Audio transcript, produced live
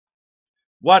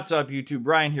What's up, YouTube?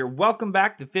 Ryan here. Welcome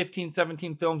back to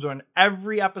 1517 Films, where in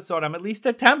every episode I'm at least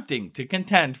attempting to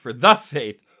contend for the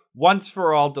faith once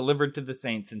for all delivered to the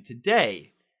saints. And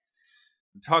today,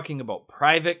 we're talking about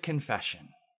private confession.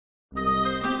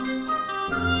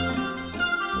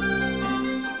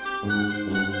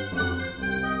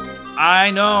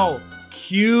 I know.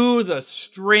 Cue the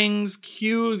strings,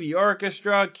 cue the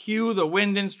orchestra, cue the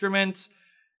wind instruments,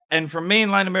 and from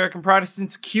mainline American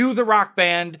Protestants, cue the rock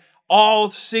band, all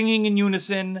singing in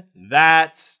unison.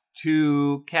 That's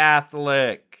too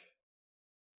Catholic.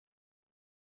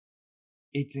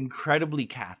 It's incredibly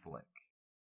Catholic.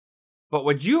 But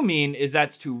what you mean is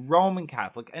that's too Roman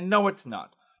Catholic, and no, it's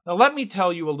not. Now let me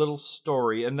tell you a little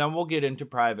story, and then we'll get into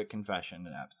private confession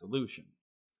and absolution.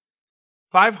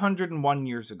 501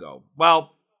 years ago,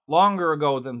 well, longer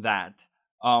ago than that,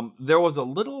 there was a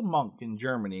little monk in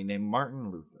Germany named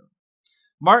Martin Luther.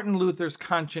 Martin Luther's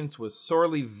conscience was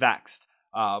sorely vexed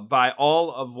by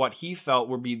all of what he felt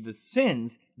would be the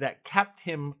sins that kept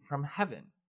him from heaven.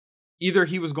 Either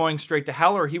he was going straight to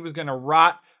hell or he was going to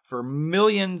rot for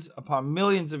millions upon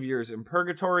millions of years in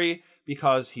purgatory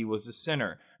because he was a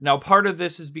sinner. Now, part of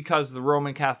this is because the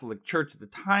Roman Catholic Church at the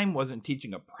time wasn't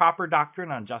teaching a proper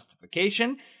doctrine on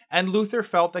justification, and Luther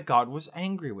felt that God was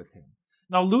angry with him.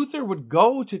 Now, Luther would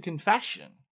go to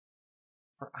confession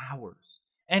for hours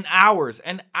and hours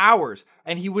and hours,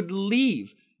 and he would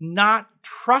leave not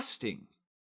trusting.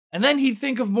 And then he'd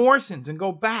think of more sins and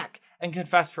go back and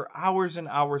confess for hours and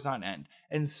hours on end.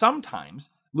 And sometimes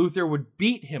Luther would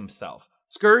beat himself,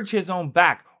 scourge his own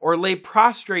back, or lay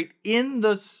prostrate in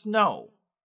the snow,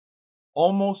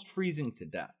 almost freezing to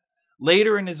death.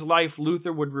 Later in his life,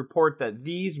 Luther would report that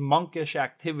these monkish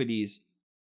activities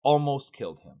almost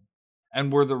killed him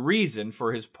and were the reason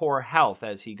for his poor health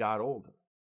as he got older.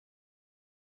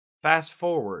 Fast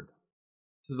forward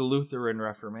to the Lutheran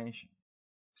Reformation.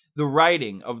 The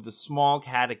writing of the Small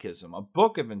Catechism, a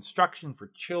book of instruction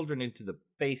for children into the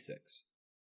basics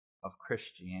of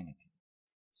Christianity.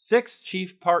 6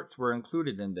 chief parts were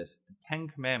included in this: the 10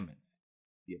 Commandments,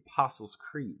 the Apostles'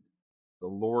 Creed, the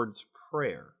Lord's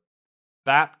Prayer,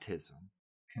 baptism,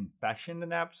 confession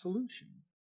and absolution,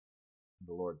 and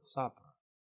the Lord's Supper.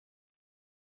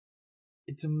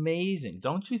 It's amazing,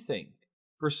 don't you think?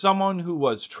 For someone who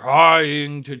was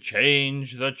trying to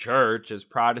change the church, as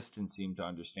Protestants seem to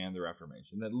understand the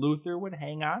Reformation, that Luther would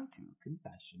hang on to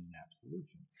confession and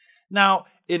absolution. Now,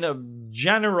 in a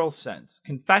general sense,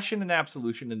 confession and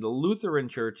absolution in the Lutheran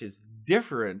Church is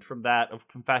different from that of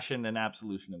confession and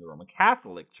absolution in the Roman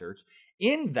Catholic Church,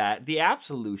 in that the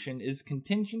absolution is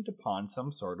contingent upon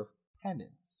some sort of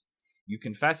penance. You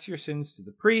confess your sins to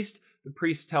the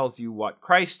priest tells you what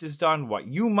Christ has done, what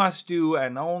you must do,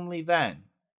 and only then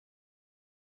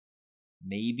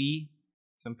maybe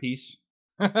some peace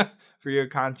for your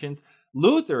conscience.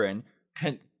 Lutheran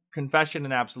confession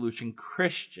and absolution,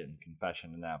 Christian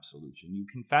confession and absolution. You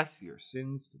confess your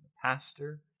sins to the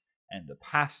pastor, and the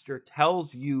pastor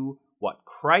tells you what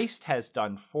Christ has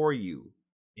done for you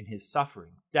in his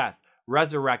suffering, death,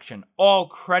 resurrection, all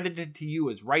credited to you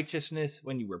as righteousness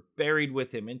when you were buried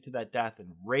with him into that death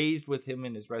and raised with him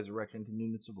in his resurrection to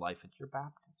newness of life at your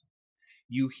baptism.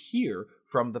 You hear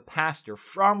from the pastor,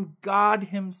 from God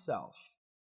himself,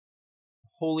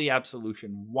 holy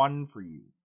absolution won for you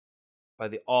by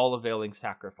the all-availing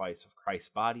sacrifice of Christ's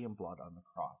body and blood on the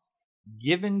cross,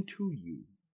 given to you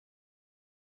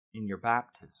in your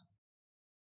baptism.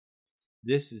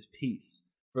 This is peace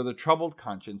for the troubled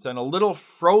conscience, and a little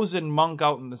frozen monk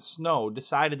out in the snow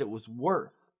decided it was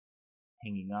worth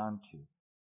hanging on to.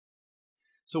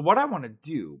 So what I want to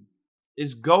do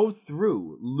is go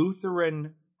through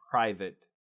Lutheran private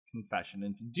confession.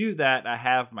 And to do that, I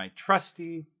have my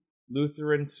trusty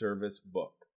Lutheran Service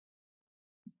book.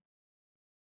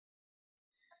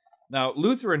 Now,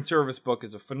 Lutheran Service book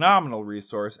is a phenomenal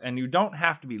resource, and you don't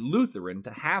have to be Lutheran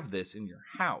to have this in your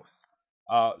house.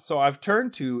 So I've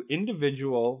turned to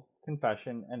individual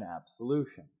confession and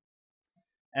absolution.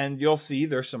 And you'll see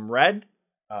there's some red,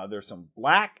 there's some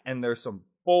black, and there's some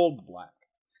bold black.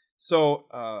 So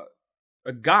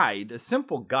a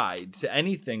simple guide to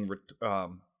anything,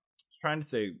 trying to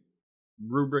say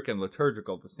rubric and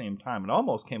liturgical at the same time. It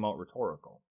almost came out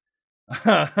rhetorical.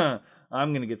 I'm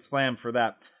going to get slammed for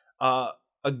that.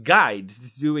 A guide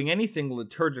to doing anything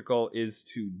liturgical is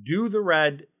to do the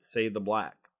red, say the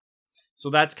black. So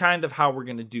that's kind of how we're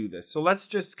going to do this. So let's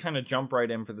just kind of jump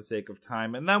right in for the sake of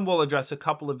time, and then we'll address a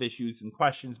couple of issues and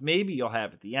questions maybe you'll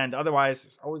have at the end. Otherwise,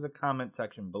 there's always a comment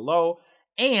section below.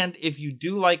 And if you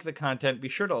do like the content, be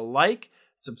sure to like,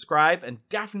 subscribe, and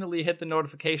definitely hit the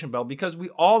notification bell, because we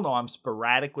all know I'm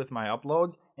sporadic with my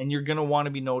uploads, and you're going to want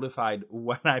to be notified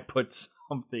when I put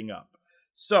something up.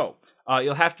 So,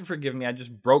 you'll have to forgive me. I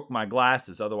just broke my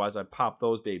glasses. Otherwise, I'd pop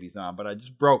those babies on, but I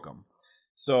just broke them.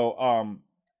 So,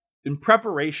 in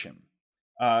preparation,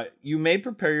 you may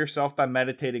prepare yourself by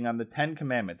meditating on the 10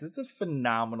 Commandments. It's a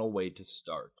phenomenal way to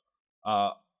start.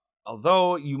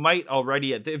 Although you might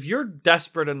already, if you're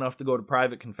desperate enough to go to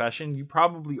private confession, you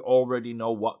probably already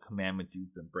know what commandment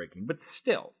you've been breaking. But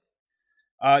still,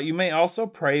 you may also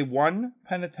pray one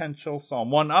penitential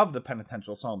psalm, one of the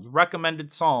penitential psalms,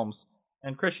 recommended psalms.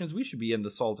 And Christians, we should be in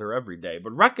the Psalter every day.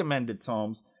 But recommended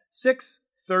psalms, 6,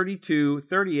 32,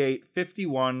 38,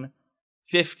 51,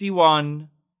 51,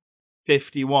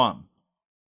 51.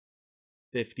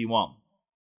 51.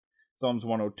 Psalms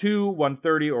 102,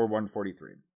 130, or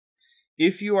 143.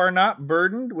 If you are not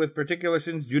burdened with particular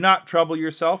sins, do not trouble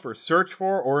yourself or search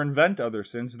for or invent other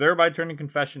sins, thereby turning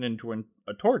confession into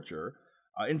a torture.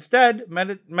 Instead,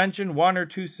 mention 1 or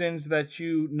 2 sins that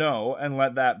you know, and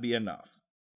let that be enough.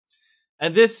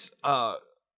 And this,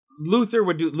 Luther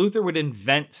would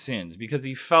invent sins because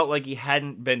he felt like he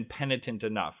hadn't been penitent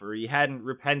enough, or he hadn't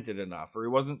repented enough, or he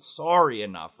wasn't sorry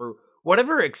enough, or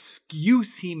whatever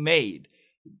excuse he made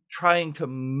trying to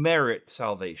merit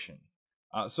salvation.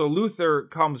 So Luther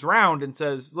comes round and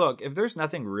says, look, if there's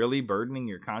nothing really burdening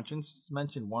your conscience, just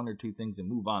mention 1 or 2 things and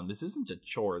move on. This isn't a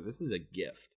chore. This is a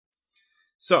gift.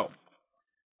 So,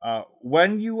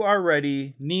 when you are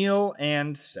ready, kneel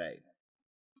and say,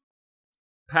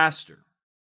 Pastor,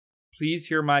 please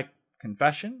hear my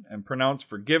confession and pronounce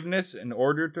forgiveness in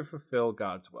order to fulfill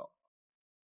God's will.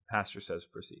 The pastor says,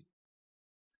 proceed.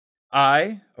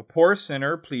 I, a poor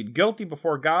sinner, plead guilty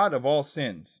before God of all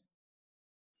sins.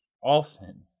 All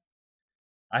sins.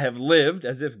 I have lived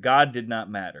as if God did not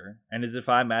matter, and as if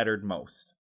I mattered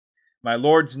most. My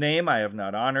Lord's name I have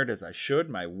not honored as I should.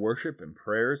 My worship and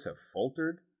prayers have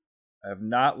faltered. I have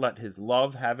not let his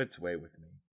love have its way with me.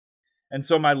 And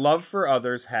so my love for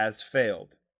others has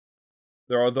failed.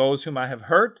 There are those whom I have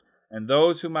hurt, and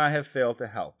those whom I have failed to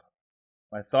help.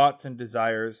 My thoughts and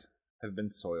desires have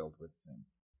been soiled with sin.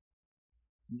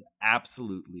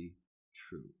 Absolutely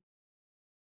true.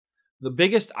 The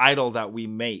biggest idol that we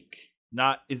make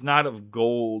is not of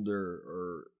gold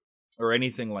or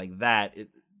anything like that.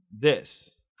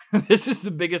 This is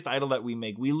the biggest idol that we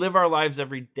make. We live our lives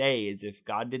every day as if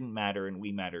God didn't matter and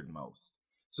we mattered most.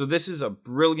 So this is a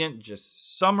brilliant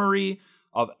just summary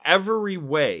of every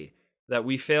way that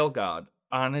we fail God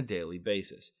on a daily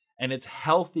basis. And it's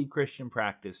healthy Christian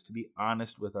practice to be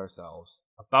honest with ourselves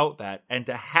about that and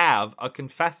to have a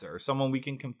confessor, someone we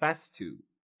can confess to,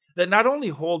 that not only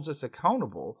holds us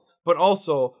accountable, but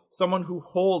also someone who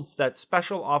holds that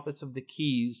special office of the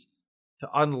keys to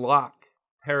unlock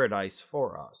paradise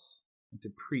for us and to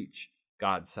preach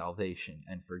God's salvation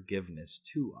and forgiveness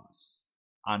to us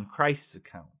on Christ's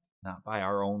account, not by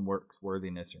our own works,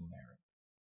 worthiness, or merit.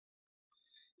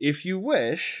 If you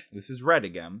wish, this is read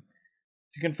again,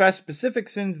 to confess specific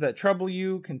sins that trouble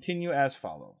you, continue as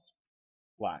follows.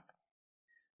 Black.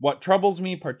 What troubles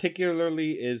me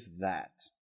particularly is that.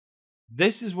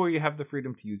 This is where you have the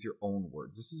freedom to use your own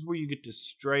words. This is where you get to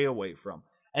stray away from.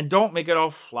 And don't make it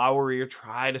all flowery or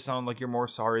try to sound like you're more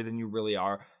sorry than you really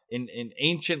are. In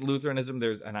ancient Lutheranism,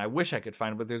 and I wish I could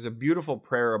find it, but there's a beautiful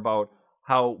prayer about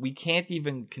how we can't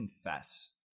even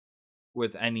confess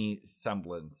with any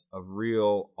semblance of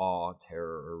real awe,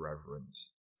 terror, or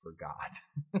reverence for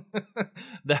God.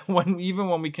 That even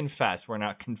when we confess, we're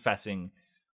not confessing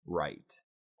right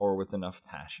or with enough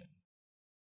passion.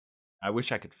 I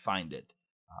wish I could find it,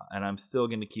 and I'm still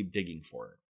going to keep digging for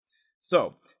it.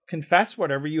 So, confess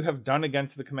whatever you have done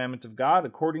against the commandments of God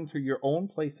according to your own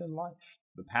place in life.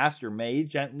 The pastor may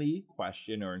gently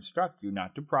question or instruct you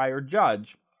not to pry or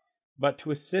judge, but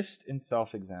to assist in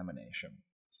self-examination.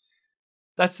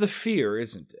 That's the fear,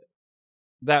 isn't it?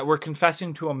 That we're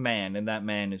confessing to a man, and that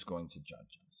man is going to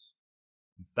judge us.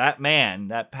 If that man,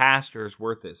 that pastor, is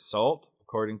worth his salt,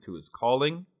 according to his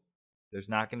calling, there's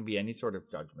not going to be any sort of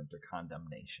judgment or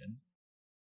condemnation.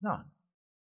 None.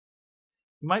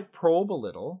 He might probe a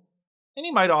little, and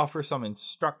he might offer some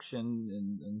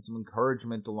instruction and some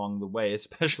encouragement along the way,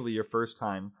 especially your first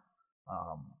time.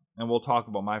 And we'll talk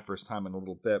about my first time in a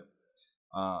little bit.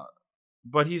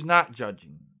 But he's not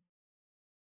judging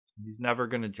you. He's never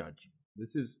going to judge you.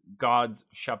 This is God's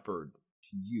shepherd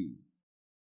to you.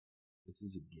 This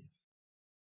is a gift.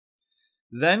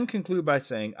 Then conclude by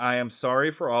saying, I am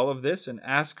sorry for all of this and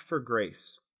ask for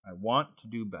grace. I want to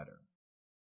do better.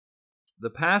 The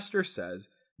pastor says,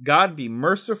 God be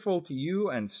merciful to you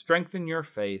and strengthen your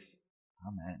faith.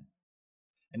 Amen.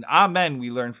 And amen, we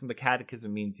learn from the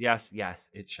catechism, means yes, yes,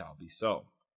 it shall be so.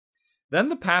 Then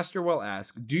the pastor will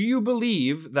ask, do you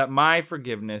believe that my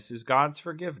forgiveness is God's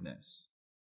forgiveness?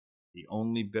 The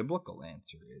only biblical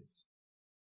answer is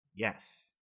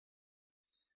yes.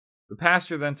 The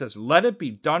pastor then says, let it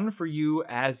be done for you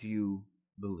as you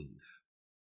believe.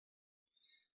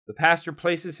 The pastor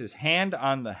places his hand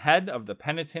on the head of the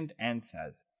penitent and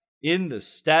says, in the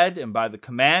stead and by the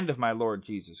command of my Lord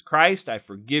Jesus Christ, I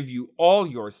forgive you all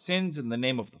your sins in the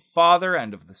name of the Father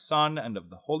and of the Son and of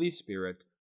the Holy Spirit.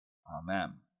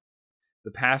 Amen.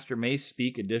 The pastor may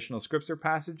speak additional scripture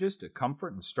passages to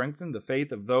comfort and strengthen the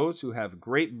faith of those who have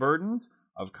great burdens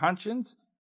of conscience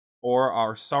or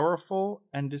are sorrowful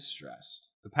and distressed.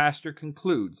 The pastor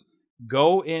concludes,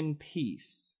 go in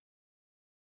peace.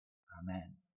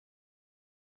 Amen.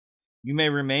 You may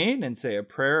remain and say a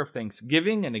prayer of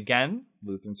thanksgiving, and again,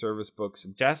 Lutheran Service Book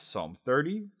suggests Psalm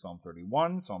 30, Psalm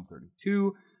 31, Psalm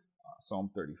 32,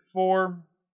 Psalm 34,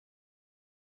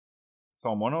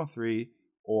 Psalm 103,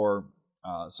 or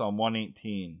Psalm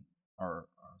 118 are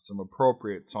some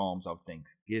appropriate psalms of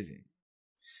thanksgiving.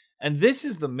 And this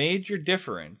is the major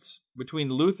difference between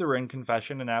Lutheran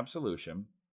confession and absolution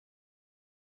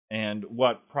and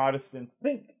what Protestants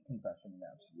think confession and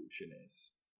absolution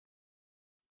is.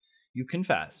 You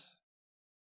confess.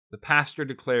 The pastor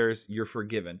declares you're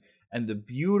forgiven. And the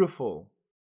beautiful,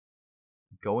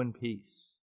 go in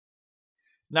peace.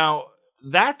 Now,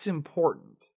 that's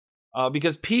important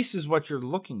because peace is what you're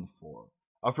looking for.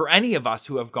 For any of us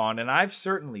who have gone, and I've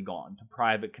certainly gone to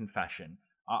private confession,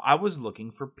 I was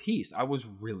looking for peace. I was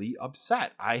really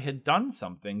upset. I had done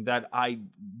something that I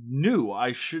knew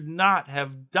I should not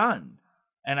have done.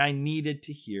 And I needed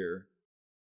to hear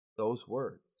those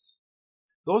words.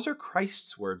 Those are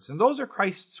Christ's words, and those are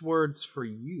Christ's words for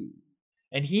you.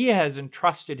 And he has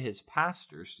entrusted his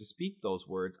pastors to speak those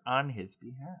words on his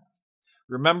behalf.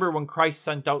 Remember when Christ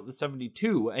sent out the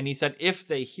 72, and he said, if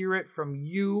they hear it from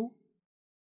you,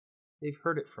 they've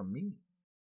heard it from me.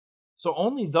 So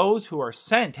only those who are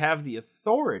sent have the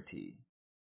authority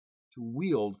to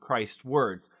wield Christ's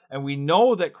words. And we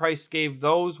know that Christ gave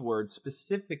those words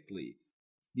specifically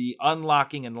the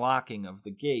unlocking and locking of the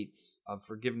gates of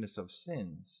forgiveness of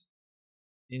sins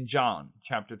in John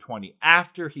chapter 20,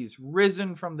 after he's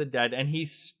risen from the dead, and he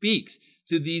speaks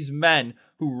to these men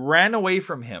who ran away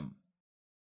from him,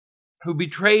 who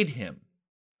betrayed him,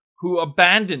 who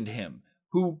abandoned him,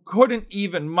 who couldn't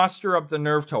even muster up the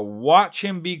nerve to watch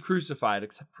him be crucified,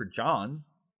 except for John.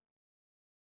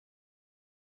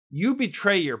 You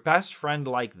betray your best friend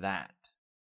like that,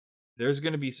 there's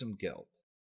going to be some guilt.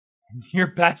 Your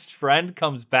best friend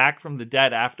comes back from the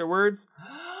dead afterwards.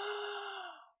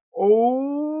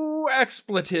 Oh,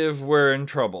 expletive, we're in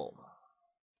trouble.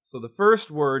 So the first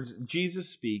words Jesus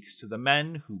speaks to the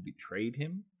men who betrayed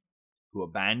him, who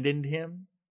abandoned him,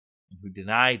 and who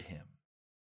denied him.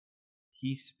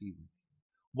 Peace be with you.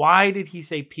 Why did he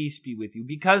say peace be with you?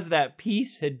 Because that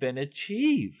peace had been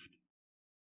achieved.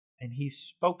 And he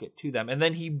spoke it to them. And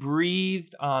then he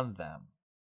breathed on them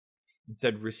and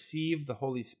said, receive the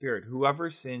Holy Spirit.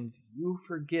 Whoever sins you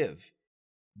forgive,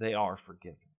 they are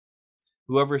forgiven.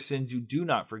 Whoever sins you do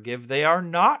not forgive, they are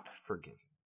not forgiven.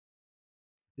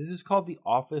 This is called the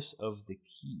office of the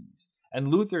keys. And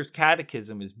Luther's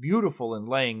catechism is beautiful in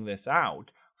laying this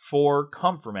out for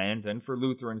confirmands and for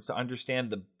Lutherans to understand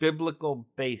the biblical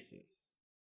basis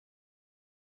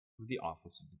of the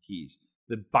office of the keys.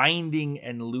 The binding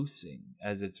and loosing,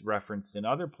 as it's referenced in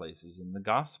other places in the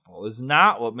gospel, is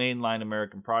not what mainline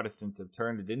American Protestants have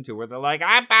turned it into, where they're like,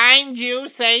 I bind you,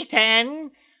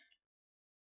 Satan.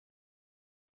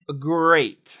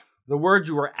 Great. The word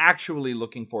you were actually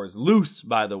looking for is loose,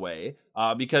 by the way,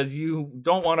 because you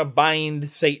don't want to bind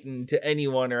Satan to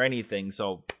anyone or anything,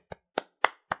 so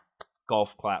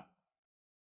golf clap,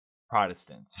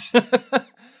 Protestants.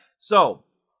 So,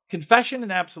 confession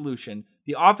and absolution,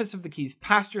 the office of the keys,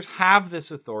 pastors have this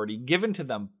authority given to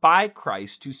them by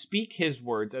Christ to speak his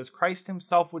words, as Christ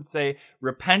himself would say,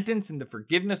 repentance and the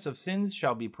forgiveness of sins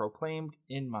shall be proclaimed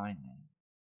in my name.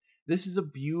 This is a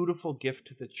beautiful gift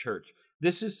to the church.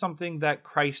 This is something that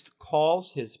Christ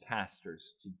calls his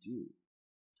pastors to do.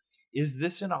 Is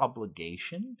this an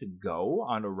obligation to go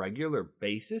on a regular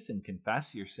basis and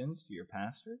confess your sins to your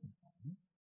pastor?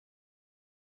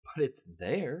 But it's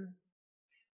there.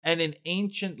 And in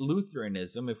ancient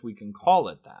Lutheranism, if we can call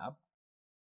it that,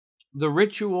 the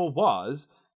ritual was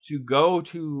to go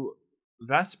to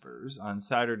Vespers on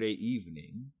Saturday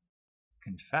evening,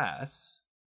 confess,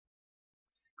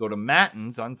 go to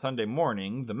Matins on Sunday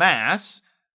morning, the Mass,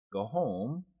 go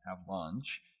home, have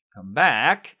lunch, come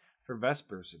back for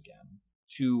Vespers again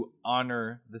to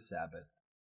honor the Sabbath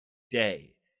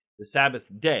day. The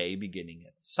Sabbath day beginning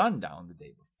at sundown the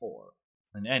day before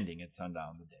and ending at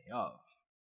sundown the day of.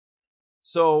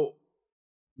 So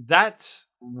that's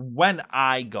when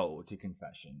I go to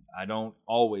confession. I don't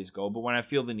always go, but when I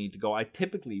feel the need to go, I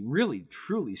typically really,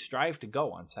 truly strive to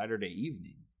go on Saturday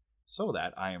evening so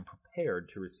that I am prepared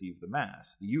to receive the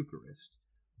Mass, the Eucharist,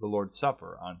 the Lord's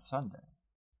Supper on Sunday.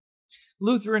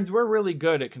 Lutherans, we're really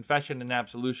good at confession and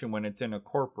absolution when it's in a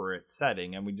corporate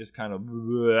setting, and we just kind of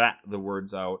blah the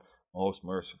words out. Most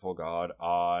merciful God,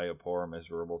 I, a poor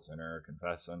miserable sinner,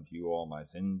 confess unto you all my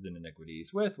sins and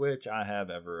iniquities with which I have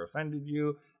ever offended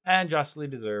you, and justly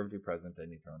deserve the present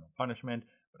and eternal punishment.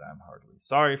 But I am heartily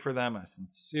sorry for them. I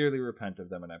sincerely repent of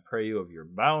them, and I pray you of your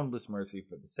boundless mercy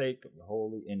for the sake of the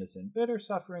holy, innocent, bitter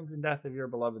sufferings and death of your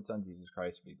beloved Son, Jesus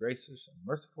Christ, be gracious and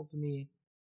merciful to me,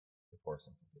 the poor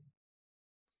sinful being.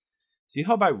 See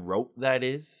how by rote that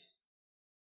is?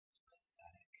 It's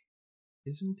pathetic,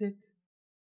 isn't it?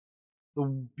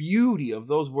 The beauty of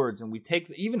those words, and we take,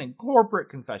 even in corporate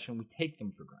confession, we take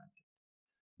them for granted.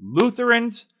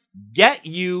 Lutherans, get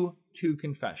you to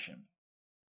confession.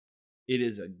 It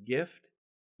is a gift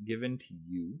given to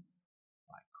you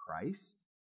by Christ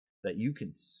that you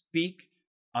can speak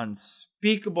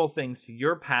unspeakable things to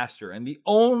your pastor, and the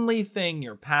only thing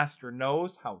your pastor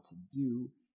knows how to do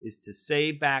is to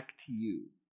say back to you,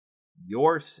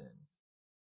 your sins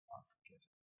are forgiven.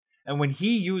 And when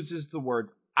he uses the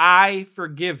words, I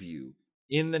forgive you,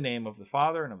 in the name of the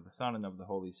Father and of the Son and of the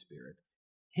Holy Spirit,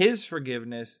 his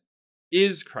forgiveness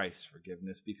is Christ's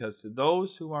forgiveness, because to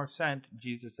those who are sent,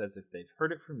 Jesus says, if they've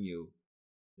heard it from you,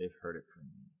 they've heard it from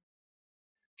me.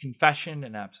 Confession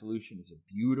and absolution is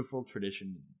a beautiful tradition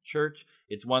in the church.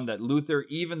 It's one that Luther,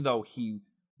 even though he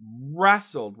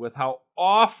wrestled with how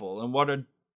awful and what a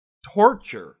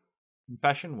torture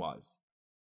confession was,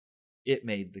 it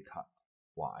made the cut.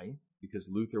 Why? Because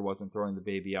Luther wasn't throwing the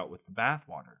baby out with the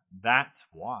bathwater. That's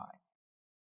why.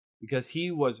 Because he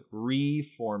was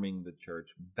reforming the church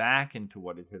back into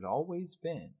what it had always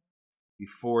been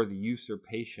before the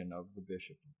usurpation of the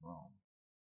Bishop of Rome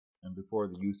and before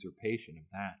the usurpation of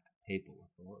that papal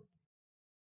authority.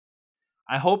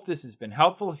 I hope this has been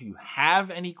helpful. If you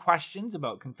have any questions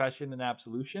about confession and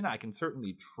absolution, I can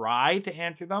certainly try to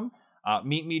answer them.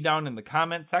 Meet me down in the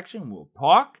comment section. We'll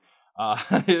talk.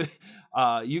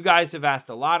 You guys have asked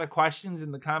a lot of questions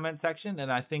in the comment section,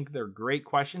 and I think they're great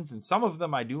questions, and some of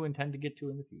them I do intend to get to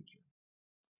in the future.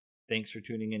 Thanks for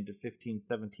tuning in to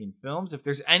 1517 Films. If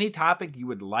there's any topic you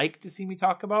would like to see me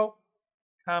talk about,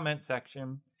 comment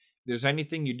section. If there's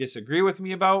anything you disagree with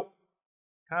me about,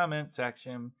 comment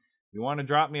section. If you want to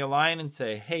drop me a line and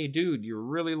say, hey dude, you're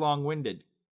really long-winded,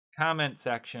 comment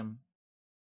section.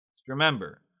 Just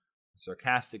remember,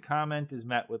 sarcastic comment is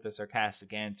met with a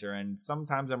sarcastic answer, and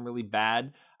sometimes I'm really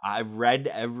bad. I've read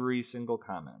every single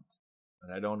comment,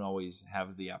 but I don't always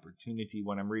have the opportunity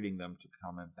when I'm reading them to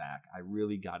comment back. I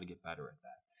really got to get better at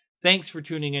that. Thanks for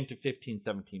tuning in to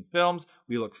 1517 Films.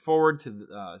 We look forward to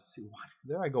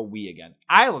there I go we again.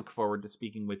 I look forward to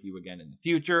speaking with you again in the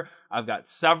future. I've got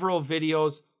several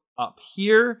videos up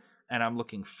here, and I'm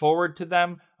looking forward to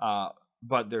them.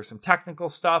 But there's some technical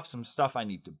stuff, some stuff I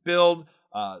need to build,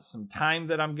 some time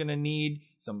that I'm going to need,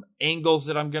 some angles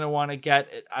that I'm going to want to get.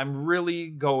 I'm really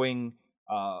going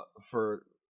for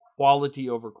quality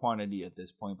over quantity at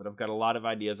this point, but I've got a lot of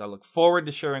ideas. I look forward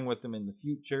to sharing with them in the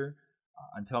future.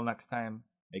 Until next time,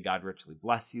 may God richly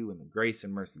bless you in the grace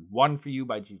and mercy won for you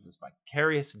by Jesus'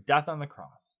 vicarious death on the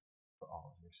cross for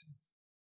all of your sins.